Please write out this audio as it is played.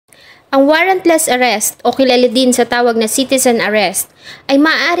Ang warrantless arrest o kilala din sa tawag na citizen arrest ay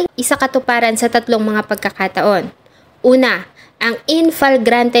maaaring isakatuparan sa tatlong mga pagkakataon. Una, ang in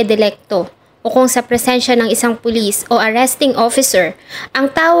flagrante delicto o kung sa presensya ng isang pulis o arresting officer, ang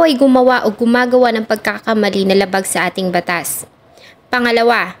tao ay gumawa o gumagawa ng pagkakamali na labag sa ating batas.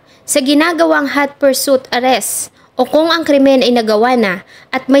 Pangalawa, sa ginagawang hot pursuit arrest o kung ang krimen ay nagawa na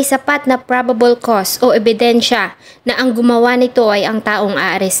at may sapat na probable cause o ebidensya na ang gumawa nito ay ang taong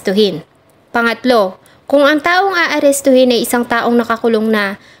aarestuhin. Pangatlo, kung ang taong aarestuhin ay isang taong nakakulong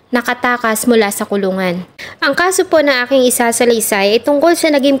na nakatakas mula sa kulungan. Ang kaso po na aking isasalaysay ay tungkol sa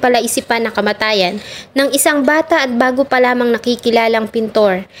naging palaisipan na kamatayan ng isang bata at bago pa lamang nakikilalang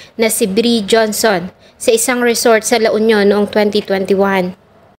pintor na si Bree Jonson sa isang resort sa La Union noong 2021.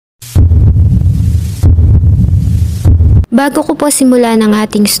 Bago ko po simulan ang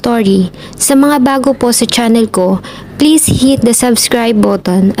ating story, sa mga bago po sa channel ko, please hit the subscribe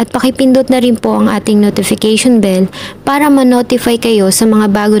button at pakipindot na rin po ang ating notification bell para ma-notify kayo sa mga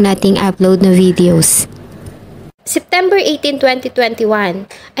bago nating upload na videos. September 18, 2021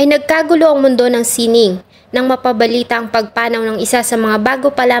 ay nagkagulo ang mundo ng sining nang mapabalita ang pagpanaw ng isa sa mga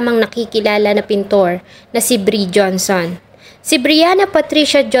bago pa lamang nakikilala na pintor na si Bree Jonson. Si Brianna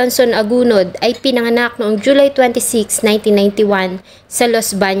Patricia Jonson Agunod ay pinanganak noong July 26, 1991 sa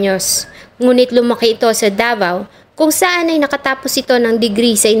Los Baños. Ngunit lumaki ito sa Davao kung saan ay nakatapos ito ng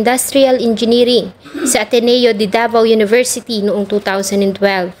degree sa Industrial Engineering sa Ateneo de Davao University noong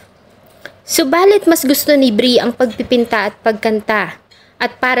 2012. Subalit mas gusto ni Bree ang pagpipinta at pagkanta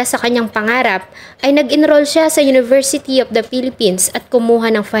at para sa kanyang pangarap ay nag-enroll siya sa University of the Philippines at kumuha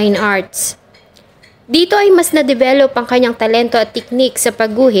ng Fine Arts. Dito ay mas na-develop ang kanyang talento at teknik sa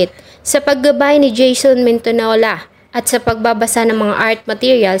pagguhit, sa paggabay ni Jason Mintonola at sa pagbabasa ng mga art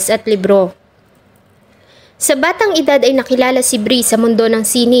materials at libro. Sa batang edad ay nakilala si Bree sa mundo ng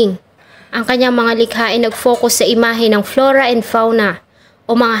sining. Ang kanyang mga likha ay nag-focus sa imahe ng flora and fauna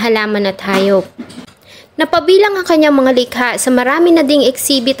o mga halaman at hayop. Napabilang ang kanyang mga likha sa marami na ding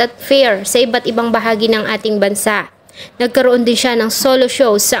exhibit at fair sa iba't ibang bahagi ng ating bansa. Nagkaroon din siya ng solo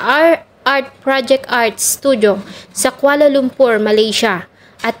show sa Art Project Art Studio sa Kuala Lumpur, Malaysia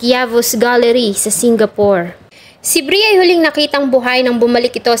at Yavuz Gallery sa Singapore. Si Bree ay huling nakitang buhay nang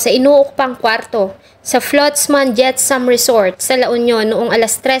bumalik ito sa inuukpang kwarto sa Flotsam Jetsam Resort sa La Union noong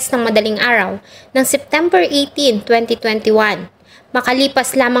alas 3 ng madaling araw ng September 18, 2021.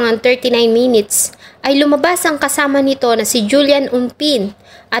 Makalipas lamang ang 39 minutes ay lumabas ang kasama nito na si Julian Umpin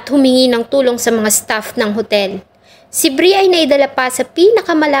at humingi ng tulong sa mga staff ng hotel. Si Bree ay naidala pa sa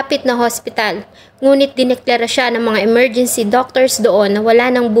pinakamalapit na hospital, ngunit dineklara siya ng mga emergency doctors doon na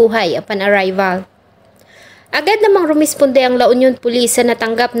wala ng buhay upon arrival. Agad namang rumisponde ang La Union Police sa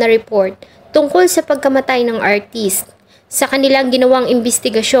natanggap na report tungkol sa pagkamatay ng artist. Sa kanilang ginawang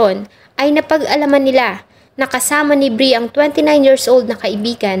investigasyon ay napag-alaman nila na kasama ni Bree ang 29 years old na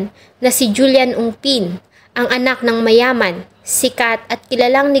kaibigan na si Julian Umpin, ang anak ng mayaman, sikat at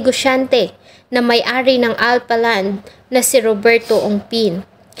kilalang negosyante na may-ari ng Alpha Land na si Roberto Umpin.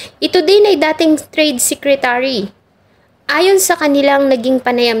 Ito din ay dating trade secretary. Ayon sa kanilang naging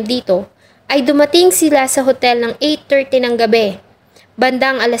panayam dito, ay dumating sila sa hotel ng 8:30 ng gabi.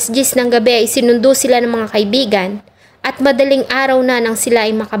 Bandang alas 10 ng gabi ay sinundo sila ng mga kaibigan at madaling araw na nang sila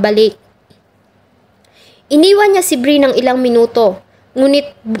ay makabalik. Iniwan niya si Bree ng ilang minuto, ngunit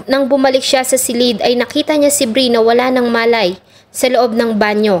nang bumalik siya sa silid ay nakita niya si Bree na wala ng malay sa loob ng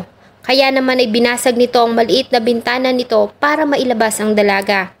banyo. Kaya naman ay binasag nito ang maliit na bintana nito para mailabas ang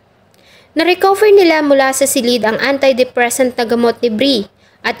dalaga. Na-recover nila mula sa silid ang antidepressant na gamot ni Bree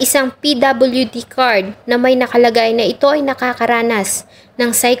at isang PWD card na may nakalagay na ito ay nakakaranas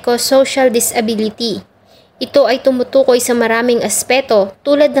ng psychosocial disability. Ito ay tumutukoy sa maraming aspeto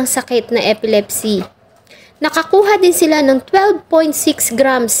tulad ng sakit na epilepsy. Nakakuha din sila ng 12.6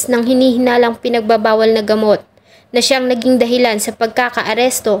 grams ng hinihinalang pinagbabawal na gamot na siyang naging dahilan sa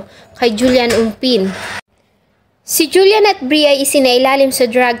pagkakaaresto kay Julian Umpin. Si Julian at Bree ay isinailalim sa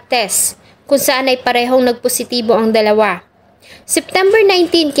drug test kung saan ay parehong nagpositibo ang dalawa. September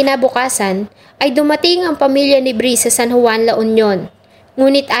 19 kinabukasan ay dumating ang pamilya ni Bree sa San Juan, La Union.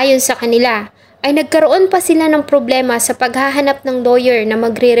 Ngunit ayon sa kanila ay nagkaroon pa sila ng problema sa paghahanap ng lawyer na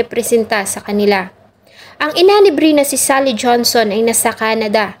magre-representa sa kanila. Ang ina ni Bree na si Sally Johnson ay nasa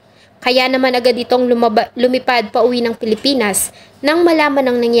Canada. Kaya naman agad itong lumipad pa uwi ng Pilipinas nang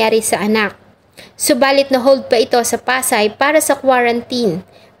malaman ang nangyari sa anak. Subalit na hold pa ito sa Pasay para sa quarantine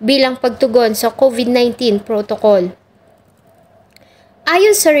bilang pagtugon sa COVID-19 protocol.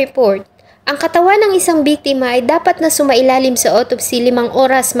 Ayon sa report, ang katawan ng isang biktima ay dapat na sumailalim sa autopsy 5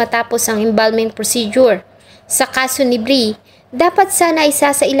 oras matapos ang embalming procedure. Sa kaso ni Bree, Dapat sana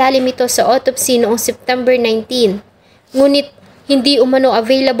isa sa ilalim ito sa autopsy noong September 19. Ngunit hindi umano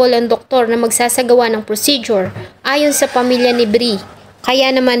available ang doktor na magsasagawa ng procedure ayon sa pamilya ni Bree, kaya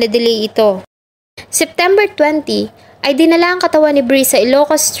naman na-delay ito. September 20 ay dinala ang katawan ni Bree sa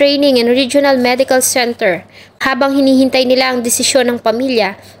Ilocos Training and Regional Medical Center habang hinihintay nila ang desisyon ng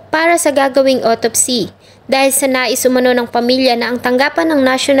pamilya para sa gagawing autopsy dahil sa nais umano ng pamilya na ang tanggapan ng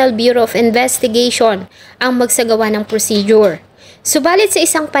National Bureau of Investigation ang magsagawa ng procedure. Subalit sa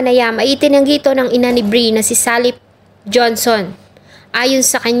isang panayam ay itinanggi ito ng ina ni Bree na si Bree Jonson. Ayon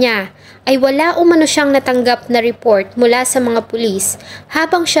sa kanya, ay wala umano siyang natanggap na report mula sa mga pulis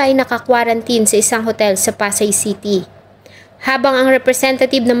habang siya ay naka-quarantine sa isang hotel sa Pasay City. Habang ang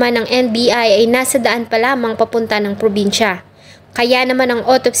representative naman ng NBI ay nasa daan pa lamang papunta ng probinsya. Kaya naman ang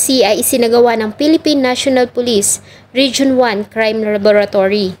autopsy ay isinagawa ng Philippine National Police Region 1 Crime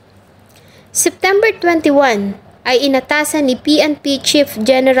Laboratory. September 21 ay inatasan ni PNP Chief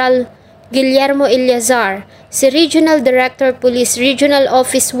General Guillermo Eleazar si Regional Director Police Regional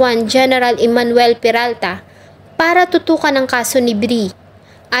Office 1 General Emmanuel Peralta para tutukan ang kaso ni Bree.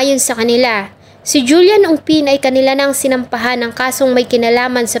 Ayon sa kanila, si Julian Ungpin ay kanila nang sinampahan ng kasong may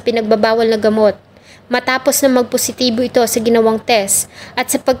kinalaman sa pinagbabawal na gamot. Matapos na magpositibo ito sa ginawang test at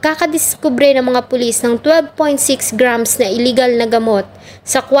sa pagkakadiskubre ng mga pulis ng 12.6 grams na illegal na gamot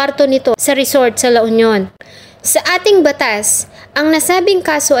sa kwarto nito sa resort sa La Union. Sa ating batas, ang nasabing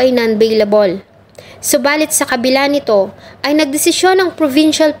kaso ay non-bailable. Subalit sa kabila nito ay nagdesisyon ang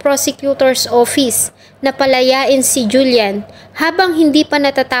Provincial Prosecutor's Office na palayain si Julian habang hindi pa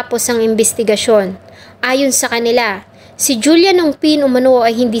natatapos ang investigasyon. Ayon sa kanila, si Julian Ungpin umano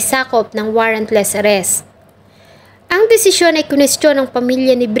ay hindi sakop ng warrantless arrest. Ang desisyon ay kunestyon ng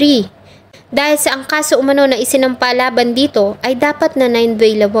pamilya ni Bree dahil sa ang kaso umano na isinampa laban dito ay dapat na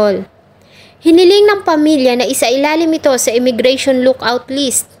non-bailable. Hiniling ng pamilya na isailalim ito sa Immigration Lookout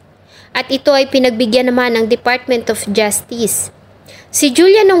List at ito ay pinagbigyan naman ng Department of Justice. Si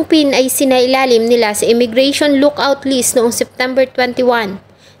Julian Ungpin ay sinailalim nila sa Immigration Lookout List noong September 21.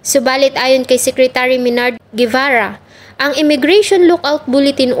 Subalit ayon kay Secretary Minard Guevara, ang Immigration Lookout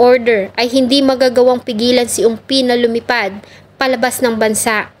Bulletin Order ay hindi magagawang pigilan si Ungpin na lumipad palabas ng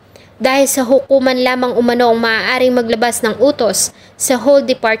bansa dahil sa hukuman lamang umano ang maaaring maglabas ng utos sa Whole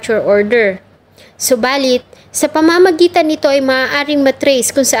Departure Order. Subalit, sa pamamagitan nito ay maaaring matrace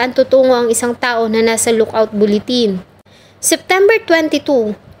kung saan tutungo ang isang tao na nasa lookout bulletin. September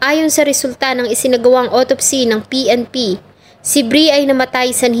 22, ayon sa resulta ng isinagawang autopsy ng PNP, si Bree ay namatay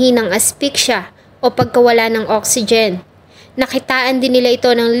sanhi ng asphyxia o pagkawala ng oxygen. Nakitaan din nila ito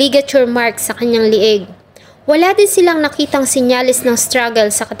ng ligature mark sa kanyang liig. Wala din silang nakitang sinyalis ng struggle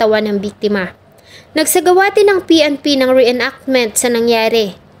sa katawan ng biktima. Nagsagawa din ng PNP ng reenactment sa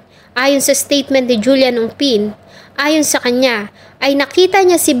nangyari. Ayon sa statement ni Julian Ungpin, ayon sa kanya ay nakita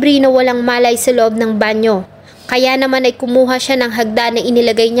niya si Bree na walang malay sa loob ng banyo. Kaya naman ay kumuha siya ng hagdan na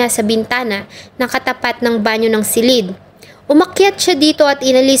inilagay niya sa bintana na katapat ng banyo ng silid. Umakyat siya dito at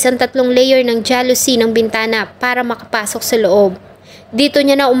inalis ang 3 layer ng jalousie ng bintana para makapasok sa loob. Dito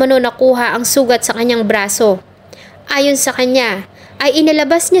niya na umano nakuha ang sugat sa kanyang braso. Ayon sa kanya, ay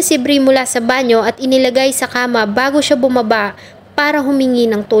inilabas niya si Bree mula sa banyo at inilagay sa kama bago siya bumaba para humingi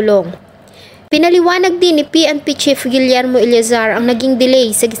ng tulong. Pinaliwanag din ni PNP Chief Guillermo Eleazar ang naging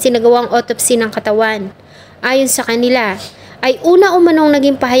delay sa sinagawang autopsy ng katawan. Ayon sa kanila, ay una umanong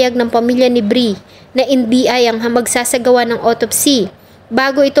naging pahayag ng pamilya ni Bree na NBI ang magsasagawa ng autopsy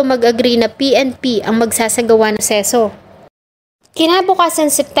bago ito mag-agree na PNP ang magsasagawa ng proseso.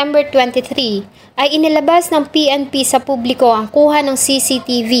 Kinabukasan September 23 ay inilabas ng PNP sa publiko ang kuha ng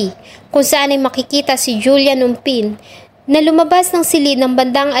CCTV kung saan ay makikita si Julian Ungpin na lumabas ng silid ng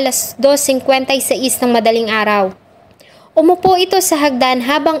bandang alas 2:56 ng madaling araw. Umupo ito sa hagdan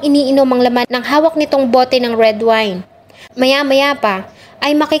habang iniinom ang laman ng hawak nitong bote ng red wine. Maya-maya pa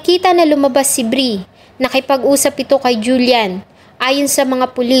ay makikita na lumabas si Bree. Nakipag-usap ito kay Julian. Ayon sa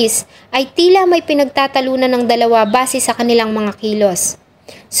mga pulis ay tila may pinagtatalunan ng dalawa base sa kanilang mga kilos.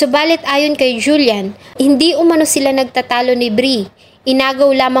 Subalit ayon kay Julian, hindi umano sila nagtatalo ni Bree. Inagaw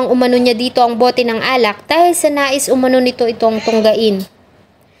lamang umano niya dito ang bote ng alak dahil sa nais umano nito itong tunggain.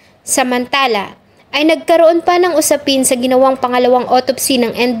 Samantala, ay nagkaroon pa ng usapin sa ginawang pangalawang autopsy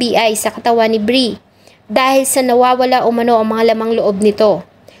ng NBI sa katawan ni Bree dahil sa nawawala umano ang mga lamang loob nito.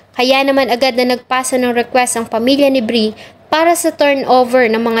 Kaya naman agad na nagpasa ng request ang pamilya ni Bree para sa turnover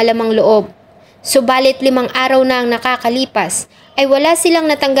ng mga lamang loob. Subalit 5 araw na ang nakakalipas ay wala silang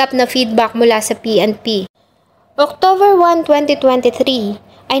natanggap na feedback mula sa PNP. October 1, 2023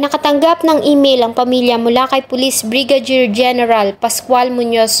 ay nakatanggap ng email ang pamilya mula kay Police Brigadier General Pascual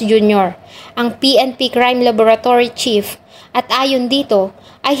Muñoz Jr., ang PNP Crime Laboratory Chief, At ayon dito,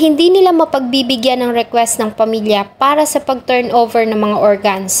 ay hindi nila mapagbibigyan ng request ng pamilya para sa pag-turnover ng mga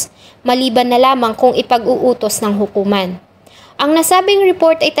organs, maliban na lamang kung ipag-uutos ng hukuman. Ang nasabing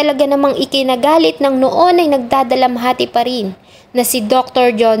report ay talaga namang ikinagalit ng noon ay nagdadalamhati pa rin na si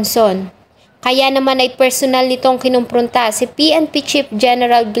Dr. Jonson. Kaya naman ay personal nitong kinumpronta si PNP Chief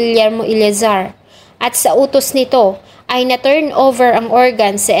General Guillermo Eleazar at sa utos nito ay na-turn over ang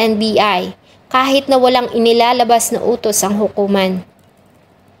organ sa NBI kahit na walang inilalabas na utos ang hukuman.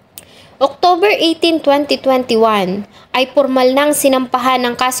 October 18, 2021 ay formal nang sinampahan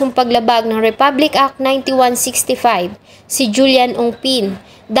ng kasong paglabag ng Republic Act 9165 si Julian Ongpin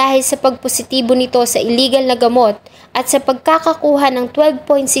dahil sa pagpositibo nito sa illegal na gamot at sa pagkakakuha ng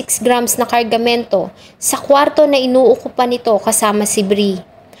 12.6 grams na kargamento sa kwarto na inuukupan nito kasama si Bree.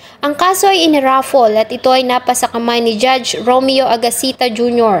 Ang kaso ay iniraffle at ito ay napasa kamay ni Judge Romeo Agasita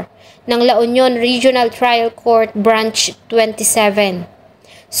Jr. ng La Union Regional Trial Court Branch 27.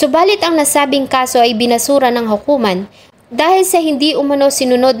 Subalit ang nasabing kaso ay binasura ng hukuman dahil sa hindi umano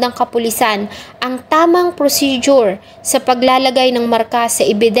sinunod ng kapulisan ang tamang procedure sa paglalagay ng marka sa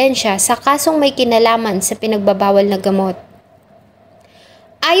ebidensya sa kasong may kinalaman sa pinagbabawal na gamot.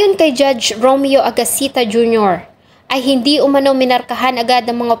 Ayon kay Judge Romeo Agasita Jr., ay hindi umano minarkahan agad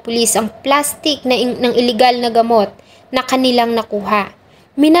ng mga pulis ang plastic ng iligal na gamot na kanilang nakuha.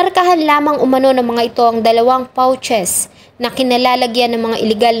 Minarkahan lamang umano ng mga ito ang 2 pouches na kinalalagyan ng mga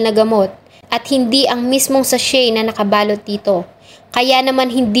iligal na gamot at hindi ang mismong sachet na nakabalot dito. Kaya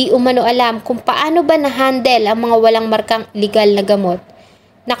naman hindi umano alam kung paano ba na-handle ang mga walang markang iligal na gamot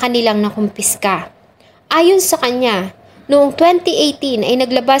na kanilang nakumpiska. Ayon sa kanya, noong 2018 ay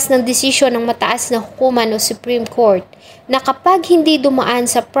naglabas ng desisyon ng mataas na hukuman o Supreme Court na kapag hindi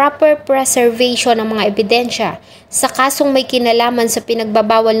dumaan sa proper preservation ng mga ebidensya sa kasong may kinalaman sa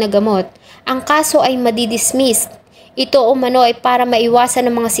pinagbabawal na gamot, ang kaso ay madidismiss. Ito umano ay para maiwasan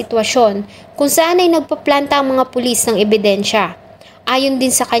ang mga sitwasyon kung saan ay nagpaplanta ang mga pulis ng ebidensya. Ayon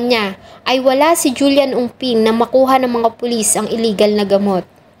din sa kanya, ay wala si Julian Ongpin na makuha ng mga pulis ang illegal na gamot.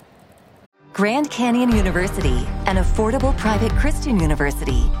 Grand Canyon University, an affordable private Christian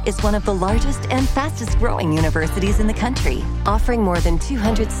university, is one of the largest and fastest growing universities in the country, offering more than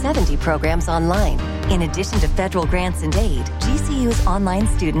 270 programs online. In addition to federal grants and aid, GCU's online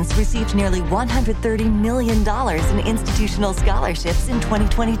students received nearly $130 million in institutional scholarships in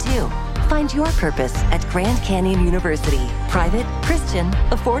 2022. Find your purpose at Grand Canyon University. Private, Christian,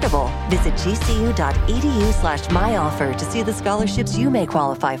 affordable. Visit gcu.edu/myoffer to see the scholarships you may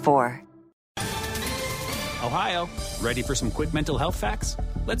qualify for. Ohio, ready for some quick mental health facts?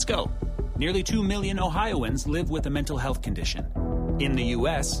 Let's go. Nearly 2 million Ohioans live with a mental health condition. In the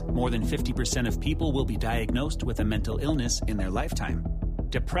U.S., more than 50% of people will be diagnosed with a mental illness in their lifetime.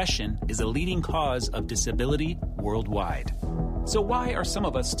 Depression is a leading cause of disability worldwide. So why are some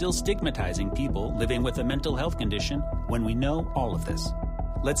of us still stigmatizing people living with a mental health condition when we know all of this?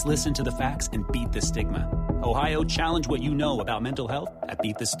 Let's listen to the facts and beat the stigma. Ohio, challenge what you know about mental health at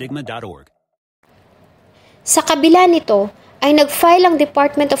beatthestigma.org. Sa kabila nito, ay nag-file ang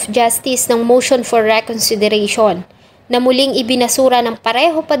Department of Justice ng motion for reconsideration na muling ibinasura ng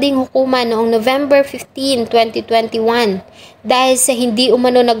pareho pa ding hukuman noong November 15, 2021 dahil sa hindi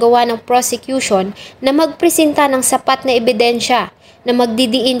umano nagawa ng prosecution na magpresenta ng sapat na ebidensya na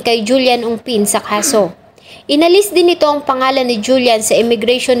magdidiin kay Julian Ongpin sa kaso. Inalis din ito ang pangalan ni Julian sa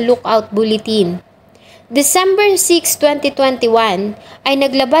Immigration Lookout Bulletin. December 6, 2021 ay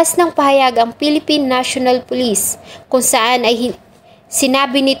naglabas ng pahayag ang Philippine National Police kung saan ay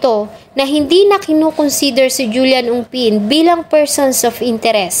sinabi nito na hindi na kinukonsider si Julian Ongpin bilang persons of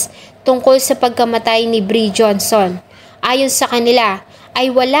interest tungkol sa pagkamatay ni Bree Jonson. Ayon sa kanila ay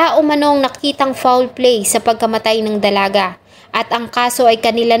wala umanong nakitang foul play sa pagkamatay ng dalaga at ang kaso ay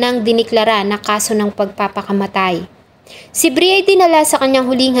kanila nang diniklara na kaso ng pagpapakamatay. Si Bree ay dinala sa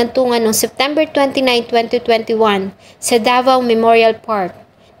kanyang huling hantungan noong September 29, 2021 sa Davao Memorial Park.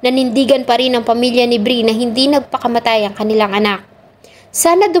 Nanindigan pa rin ang pamilya ni Bree na hindi nagpakamatay ang kanilang anak.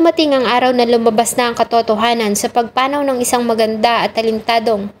 Sana dumating ang araw na lumabas na ang katotohanan sa pagpanaw ng isang maganda at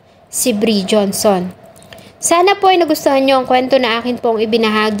talentadong si Bree Jonson. Sana po ay nagustuhan niyo ang kwento na akin pong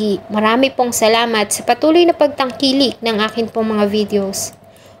ibinahagi. Marami pong salamat sa patuloy na pagtangkilik ng akin pong mga videos.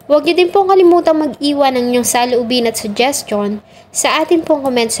 Huwag niyo din pong kalimutang mag-iwan ng inyong saloobin at suggestion sa atin pong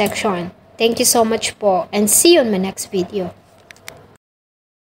comment section. Thank you so much po and see you on my next video.